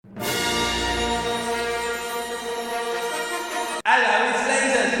Hello, it's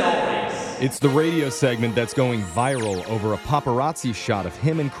Laser Stories. It's the radio segment that's going viral over a paparazzi shot of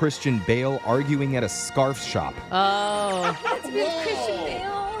him and Christian Bale arguing at a scarf shop. Oh. That's with Christian Bale.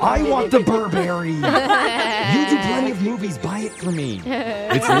 I want the Burberry. You do plenty of movies. Buy it for me.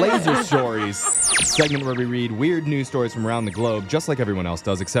 It's Laser Stories, a segment where we read weird news stories from around the globe, just like everyone else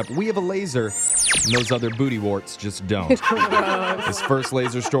does, except we have a laser, and those other booty warts just don't. This first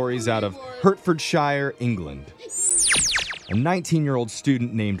laser story is out of Hertfordshire, England. A 19-year-old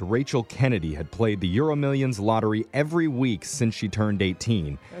student named Rachel Kennedy had played the Euro Millions lottery every week since she turned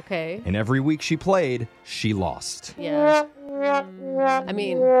 18. Okay. And every week she played, she lost. Yeah. I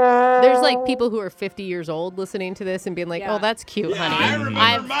mean, there's like people who are 50 years old listening to this and being like, Yeah. oh, that's cute, honey. I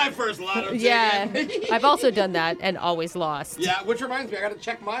remember my first lotto ticket. Yeah. I've also done that and always lost. Yeah, which reminds me, I got to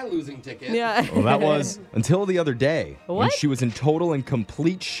check my losing ticket. Yeah. Well, that was until the other day when What? she was in total and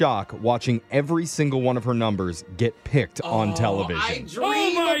complete shock watching every single one of her numbers get picked on I television.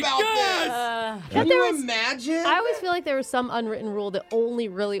 dream about this. Can there you was- imagine? I always feel like there was some unwritten rule that only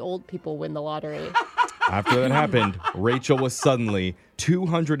really old people win the lottery. After that happened, Rachel was suddenly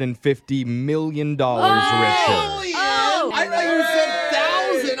 $250 million richer. Holy Oh. I thought you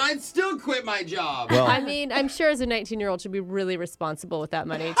said 1,000. I'd still quit my job. Well, I mean, I'm sure as a 19-year-old should be really responsible with that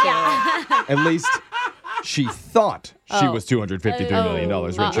money, too. at least she thought she Oh. was $253 million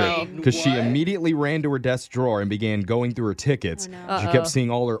richer Uh-oh. because she What? immediately ran to her desk drawer and began going through her tickets. She kept seeing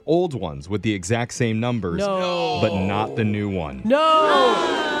all her old ones with the exact same numbers, No. but not the new one. No!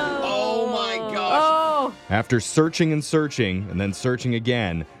 Oh my gosh. Oh! After searching and searching, and then searching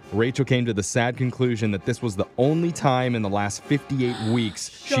again, Rachel came to the sad conclusion that this was the only time in the last 58 weeks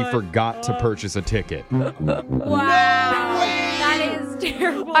she forgot to purchase a ticket. Wow. That is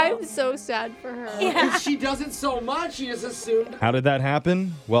terrible. I'm so sad for her. Yeah. She does it so much, she just assumed. How did that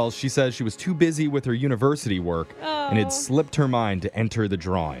happen? Well, she says she was too busy with her university work, and it slipped her mind to enter the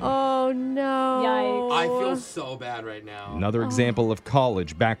drawing. Oh, no. Yikes. I feel so bad right now. Another example of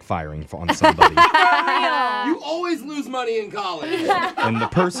college backfiring on somebody. You always lose money in college. And the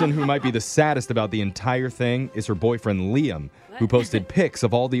person who might be the saddest about the entire thing is her boyfriend Liam, who posted pics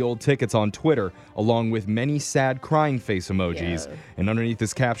of all the old tickets on Twitter, along with many sad crying face emojis. Yeah. And underneath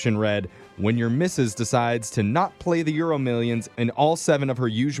this caption read, "When your missus decides to not play the Euro Millions and all 7 of her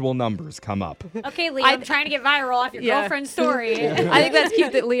usual numbers come up." Okay, Liam, I'm trying to get viral off your Yeah. girlfriend's story. I think that's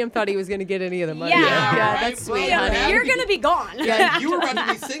cute that Liam thought he was going to get any of the money. Yeah. Yeah, Right, that's bro. sweet, Yeah, honey. You're gonna be gone. Yeah. You were about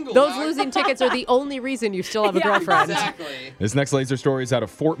to be single. Those dog. losing tickets are the only reason you still have a Yeah. girlfriend. Exactly. This next laser story is out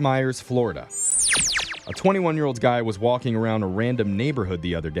of Fort Myers, Florida. A 21-year-old guy was walking around a random neighborhood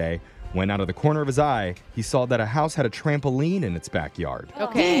the other day when out of the corner of his eye, he saw that a house had a trampoline in its backyard.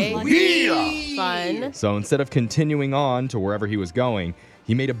 Okay. Yeah. Fun. So instead of continuing on to wherever he was going,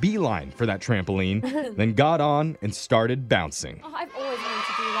 he made a beeline for that trampoline, then got on and started bouncing. Oh, I've always wanted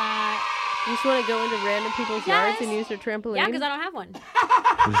to do that. You just want to go into random people's yards and use their trampoline? Yeah, because I don't have one.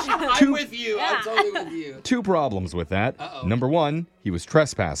 I'm with you. Yeah. I'm totally with you. 2 problems with that. Uh-oh. Number 1, he was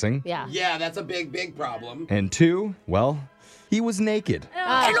trespassing. Yeah. Yeah, that's a big, big problem. And 2, well, he was naked.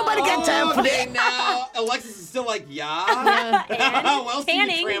 Ain't nobody got time Okay, now Alexis is still like, yeah. Well, see,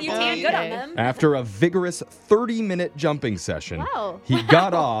 Tanning, you tan trampoline. good on Okay. them. After a vigorous 30-minute jumping session, Wow. he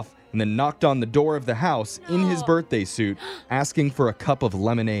got off and then knocked on the door of the house in his birthday suit, asking for a cup of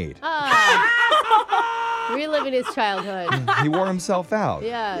lemonade. Reliving his childhood. He wore himself out.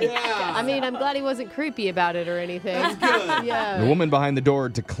 Yeah. Yeah. I mean, I'm glad he wasn't creepy about it or anything. That's good. The Yeah. woman behind the door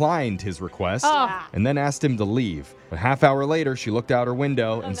declined his request Oh. and then asked him to leave. A half hour later, she looked out her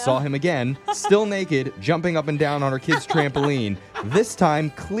window and saw him again, still naked, jumping up and down on her kid's trampoline, this time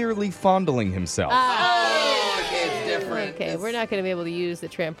clearly fondling himself. Oh, okay, it's different. Okay, we're not going to be able to use the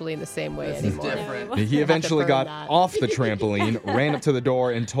trampoline the same way This is anymore. different. He eventually burn got that. off the trampoline, ran up to the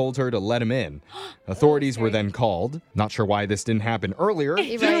door, and told her to let him in. Authorities were then called. Not sure why this didn't happen earlier.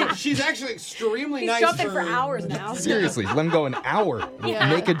 Dude, Right. she's actually extremely He's nice. jumping for hours now. Seriously, let him go an hour Yeah.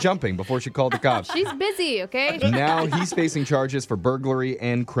 naked jumping before she called the cops. She's busy, okay? Now he's facing charges for burglary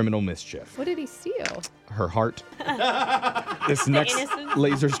and criminal mischief. What did he steal? Her heart. This next innocence.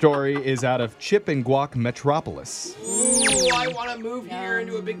 laser story is out of Chip and Guac Metropolis. Ooh, I want to move here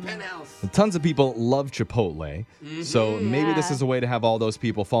into a big penthouse. Tons of people love Chipotle, so maybe this Yeah. is a way to have all those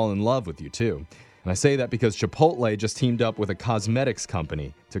people fall in love with you too. And I say that because Chipotle just teamed up with a cosmetics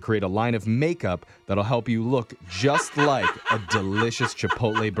company to create a line of makeup that'll help you look just like a delicious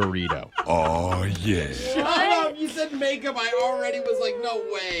Chipotle burrito. Oh, yeah. Shut up. You said makeup. I already was like, no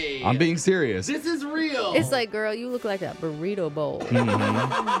way. I'm being serious. This is real. It's like, girl, you look like a burrito bowl.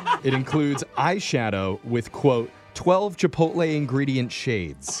 It includes eyeshadow with, quote, 12 Chipotle ingredient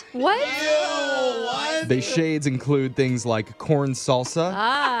shades. What? What? The shades include things like corn salsa,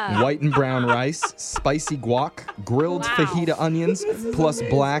 white and brown rice, spicy guac, grilled fajita onions, plus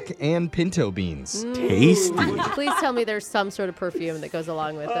black and pinto beans. Tasty. Please tell me there's some sort of perfume that goes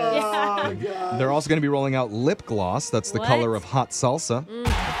along with this. Yeah. They're also going to be rolling out lip gloss that's the What? color of hot salsa.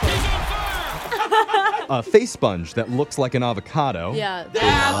 A face sponge that looks like an avocado. Yeah.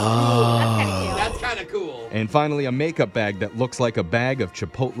 That's kind of cool. And finally, a makeup bag that looks like a bag of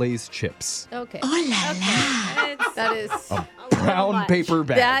Chipotle's chips. Okay. It's That is Brown much. paper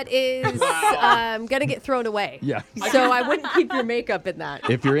bag. that is gonna get thrown away. Yeah. So I wouldn't keep your makeup in that.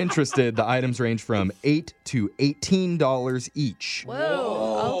 If you're interested, the items range from $8 to $18 each. Whoa.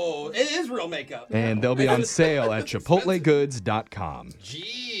 Oh, it is real makeup. And they'll be on sale at chipotlegoods.com.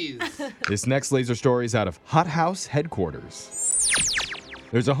 Jeez. This next laser story is out of Hot House headquarters.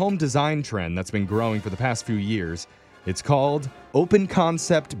 There's a home design trend that's been growing for the past few years. It's called open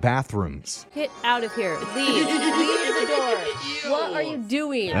concept bathrooms. Get out of here. Leave. Leave the door. What are you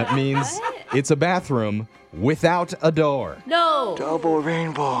doing? That means it's a bathroom without a door. No. Double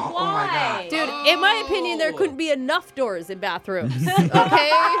rainbow. Why? Dude, in my opinion, there couldn't be enough doors in bathrooms.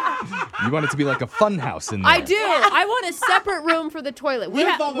 Okay? You want it to be like a fun house in there. I do. I want a separate room for the toilet. We,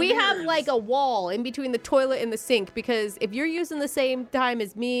 With all the we have mirrors. like a wall in between the toilet and the sink because if you're using the same time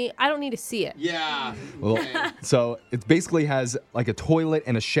as me, I don't need to see it. Yeah. Well, so it basically has like a toilet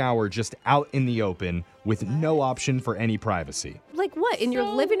and a shower just out in the open with no option for any privacy. Like what? In your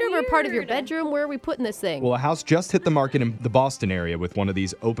So living room or part of your weird. bedroom? Where are we putting this thing? Well, a house just hit the market in the Boston area with one of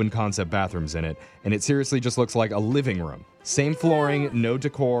these open concept bathrooms in it, and it seriously just looks like a living room. Same flooring, no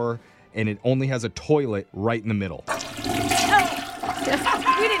decor, and it only has a toilet right in the middle. We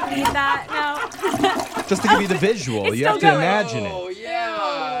didn't need that. No. Just to give you the visual, It's you have to still going. imagine Oh, it.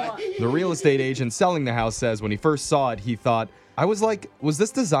 yeah. The real estate agent selling the house says when he first saw it, he thought, I was like, was this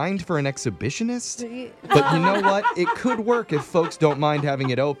designed for an exhibitionist? But you know what? It could work if folks don't mind having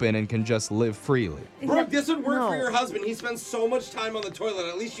it open and can just live freely. Brooke, this would work No. for your husband. He spends so much time on the toilet.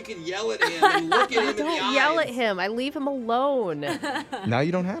 At least you can yell at him and look at him in the eyes. Don't yell at him. I leave him alone. Now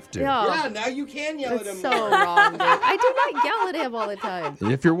you don't have to. Yeah, now you can yell at That's him so more. wrong, dude. I do not yell at him all the time.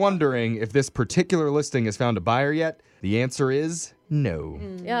 If you're wondering if this particular listing has found a buyer yet, the answer is no.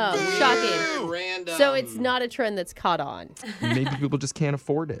 Yeah, shocking. Random. So it's not a trend that's caught on. Maybe people just can't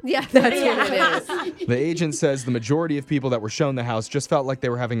afford it. Yeah, that's what it is. The agent says the majority of people that were shown the house just felt like they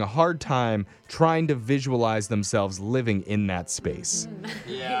were having a hard time trying to visualize themselves living in that space.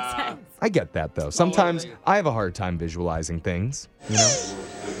 Yeah. I get that though. Sometimes I have a hard time visualizing things, you know?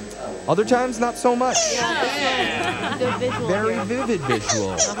 Other times, not so much. Good visual Very here. vivid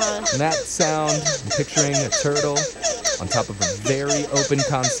visual. And that sound, I'm picturing a turtle on top of a very open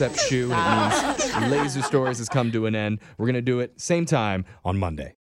concept shoe. It means Laser Stories has come to an end. We're going to do it same time on Monday.